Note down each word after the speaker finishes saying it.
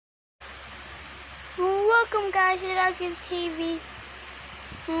Welcome guys to Daskins TV,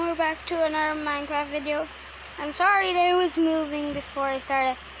 and we're back to another Minecraft video. I'm sorry that it was moving before I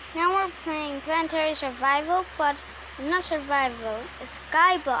started. Now we're playing Planetary Survival, but not survival, it's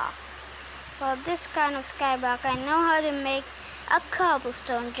Skyblock. Well, this kind of Skyblock, I know how to make a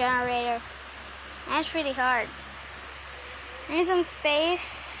cobblestone generator. That's really hard. I need some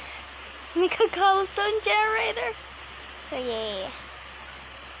space to make a cobblestone generator. So yeah.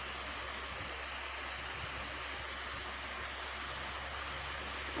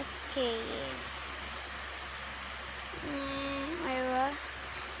 Okay. Wait, what?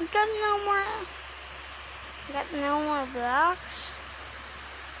 I got no more blocks.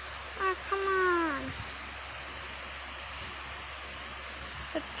 Oh, come on.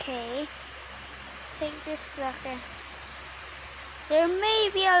 Okay. Take this blocker. There may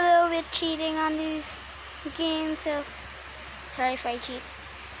be a little bit cheating on these games, so sorry if I cheat.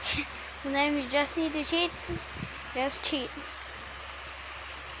 Sometimes you just need to cheat. Just cheat.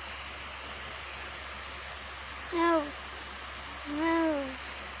 Move. Move.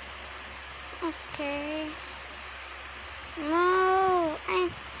 Okay. Move.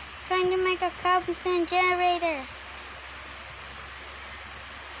 I'm trying to make a cobblestone generator.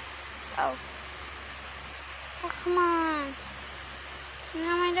 Oh. Oh, come on. No,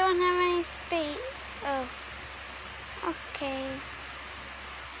 I don't have any space. Oh. Okay.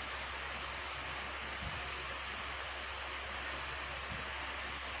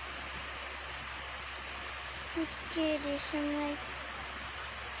 Okay, do some like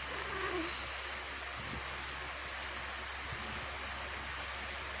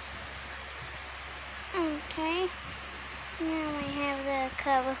okay. Now we have the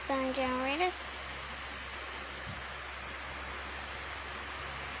cobblestone generator.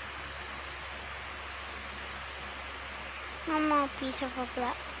 One more piece of a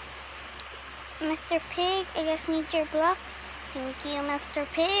block. Mr. Pig, I just need your block. Thank you, Mr.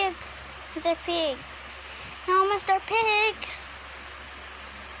 Pig. Mr. Pig. No, Mr. Pig.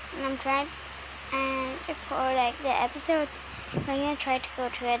 And I'm trying, and for like the episodes, I'm gonna try to go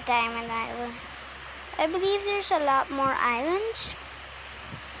to a diamond island. I believe there's a lot more islands.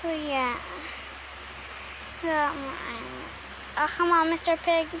 So yeah, a lot more islands. Oh, come on, Mr.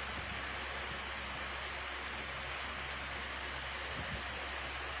 Pig.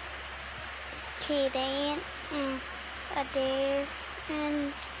 Okay, there and there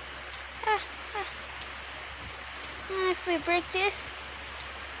and and if we break this,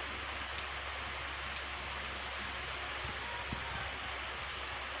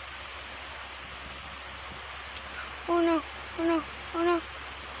 oh no, oh no, oh no.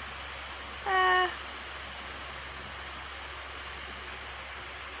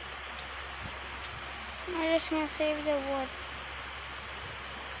 I'm just gonna save the wood.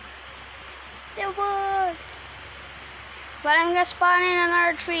 The wood! But I'm gonna spawn in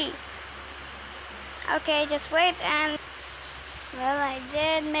another tree. Okay, just wait and... Well, I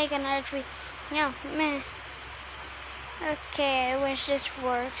did make another tree. No, meh. Okay, I wish this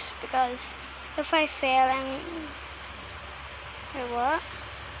works, because if I fail, I'm... Wait, what?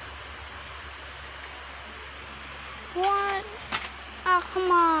 What? Oh,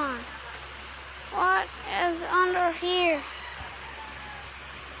 come on. What is under here?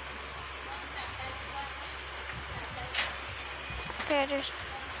 Okay, there's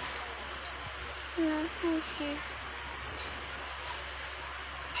nothing here.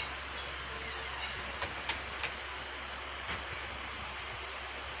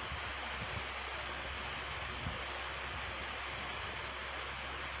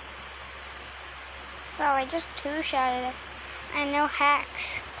 Wow, I just two-shotted it. I know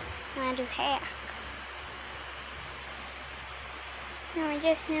hacks. And I do hack. No, I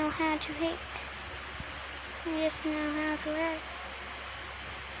just know how to hack. I just know how to hack.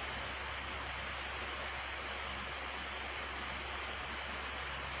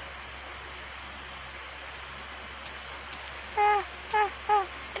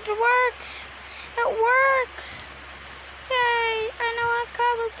 It works! It works! Yay! I know a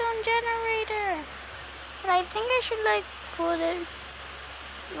cobblestone generator! But I think I should like put it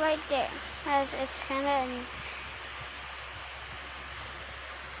right there, as it's kind of...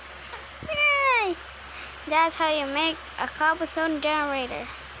 Yay! That's how you make a cobblestone generator.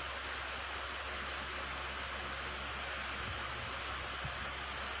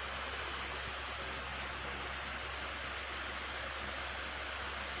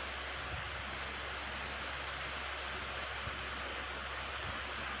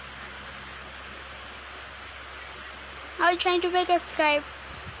 I was trying to make a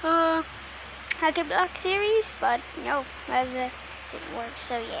SKYBLOCK series, but no, as didn't work.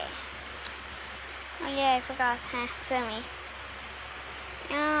 So yeah. Oh yeah, I forgot. Silly.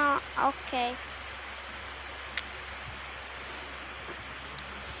 Oh, okay.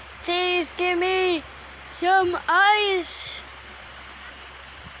 Please give me some ice.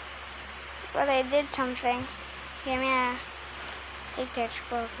 But I did something. Give me a silk touch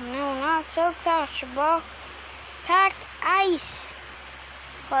ball. No, not silk touch ball. Packed ice.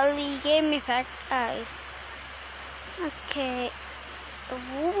 Well, he gave me packed ice. Okay.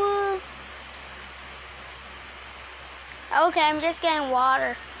 Ooh. Okay, I'm just getting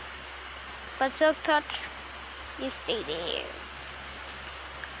water. But silk touch, you stay there.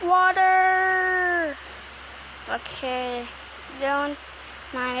 Water. Okay. Don't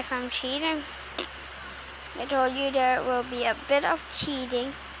mind if I'm cheating. I told you there will be a bit of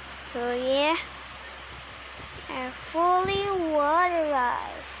cheating. So yeah. I'm fully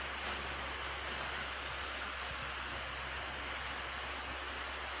waterized.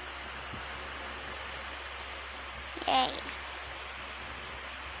 Yay.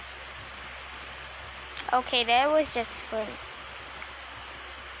 Okay, that was just fun.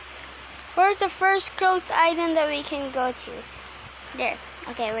 Where's the first closed island that we can go to? There.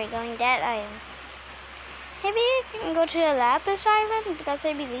 Okay, we're going that island. Maybe we can go to the Lapis Island because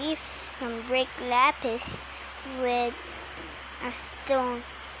I believe you can break lapis with a stone.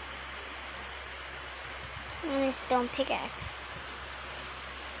 And a stone pickaxe.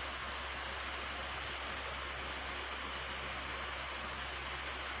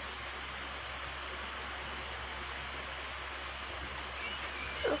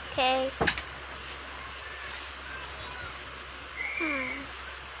 Okay.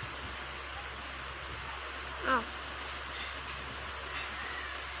 Oh.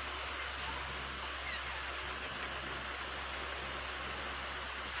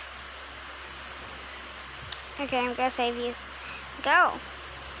 Okay, I'm gonna save you. Go.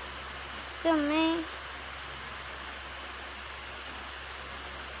 To me.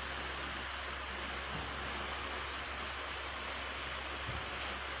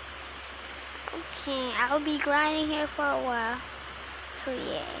 Okay, I'll be grinding here for a while. So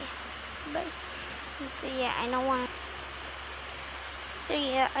yeah. But so yeah, I don't want. So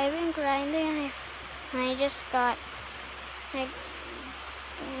yeah, I've been grinding and I just got like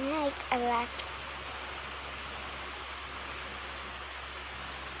a lot.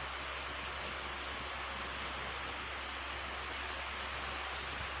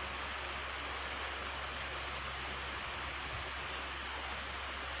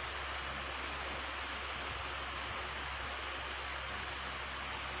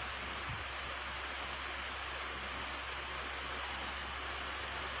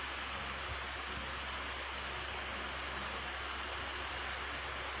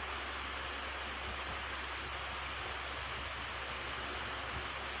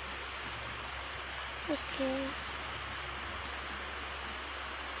 Okay.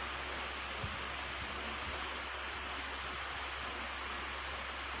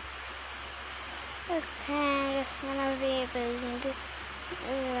 Okay, I'm just gonna be building this.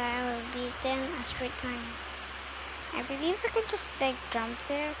 I will be then a straight line. I believe I could just like jump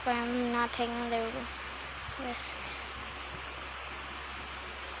there, but I'm not taking the risk.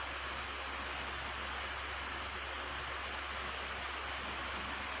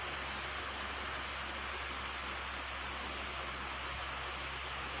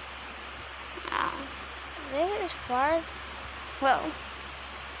 Oh, this is far. Well,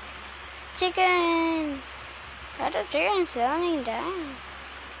 chicken. How the chicken slowing down?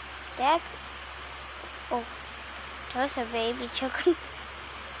 That's oh, that's a baby chicken.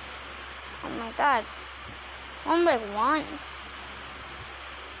 Oh my god. One by one.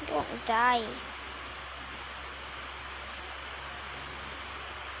 Don't die.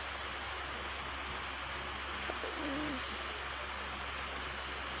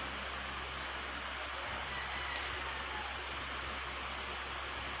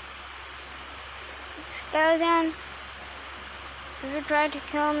 Skeleton, if you try to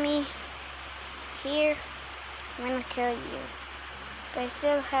kill me here, I'm gonna kill you. But I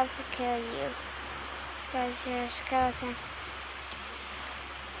still have to kill you because you're a skeleton.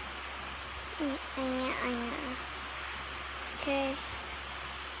 I know. Okay.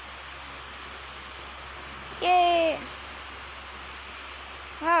 Yay!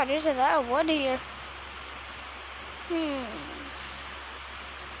 Wow, there's a lot of wood here.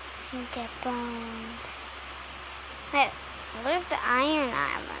 Get bones. Hey, where's the iron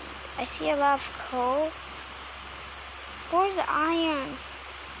island? I see a lot of coal. Where's the iron?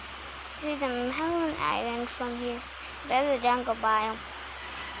 I see the melon island from here. There's a jungle biome.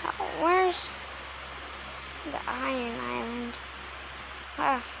 Oh, where's the iron island?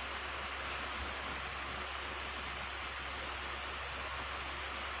 Wow.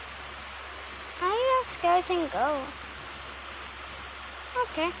 skeleton go?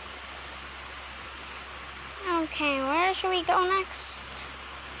 Okay. Okay, where should we go next?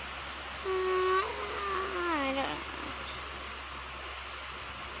 I don't know.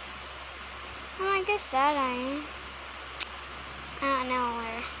 Well, I guess that I don't know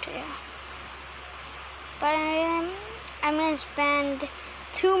where to go. But I'm gonna spend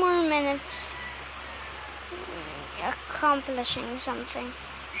 2 more minutes accomplishing something.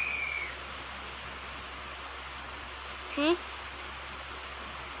 Okay.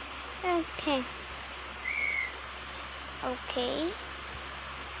 Okay. Okay.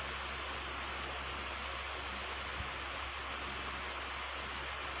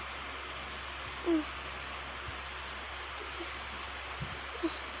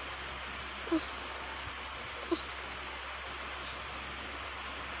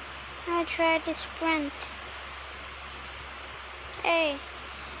 I tried to sprint. Hey,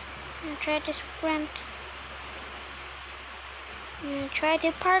 I tried to sprint. I tried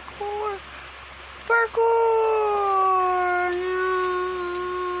to parkour. Parkour!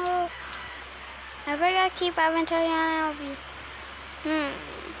 No. I forgot to keep inventory on LB.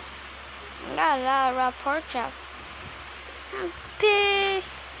 Got a lot of raw pork chop. Pig.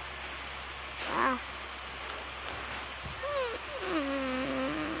 Wow.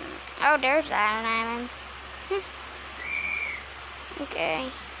 Oh, there's that island.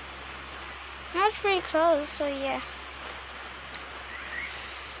 Okay. Now it's pretty close, so yeah.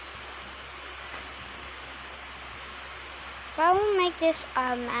 If I will make this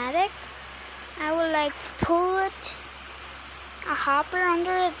automatic, I will like put a hopper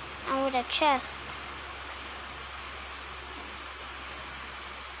under it and with a chest.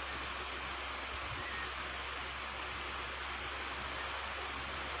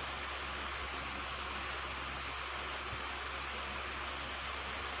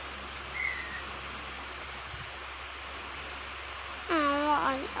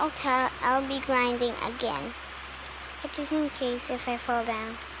 Okay, I'll be grinding again. But just in case if I fall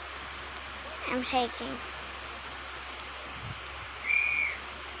down, I'm taking.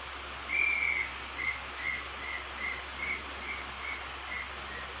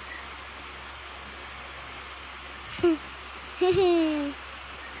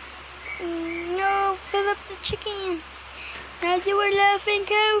 No, fill up the chicken. As you were laughing,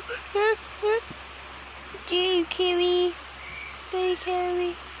 cow. Do you carry? Bye,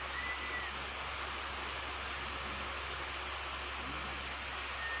 carry.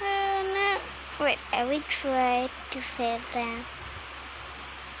 No. Wait, I will try to fall down.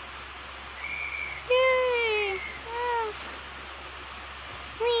 Yay! Oh.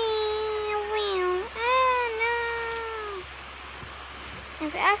 Oh no!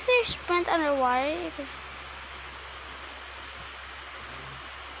 If I actually sprint underwater, you could.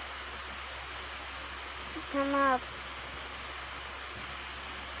 Come up.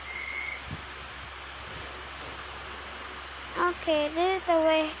 Okay, this is the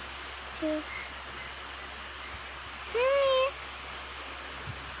way to.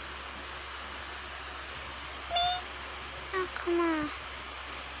 Oh, come on.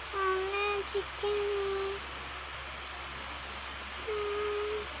 Oh, no, chicken.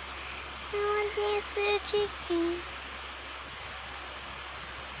 I want this chicken.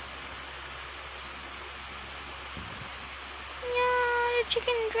 No, the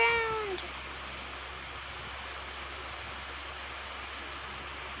chicken drowned.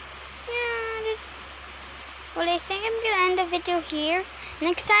 Well, I think I'm gonna end the video here.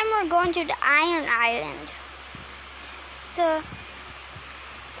 Next time we're going to the Iron Island. So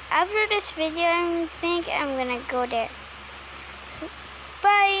after this video, I think I'm gonna go there.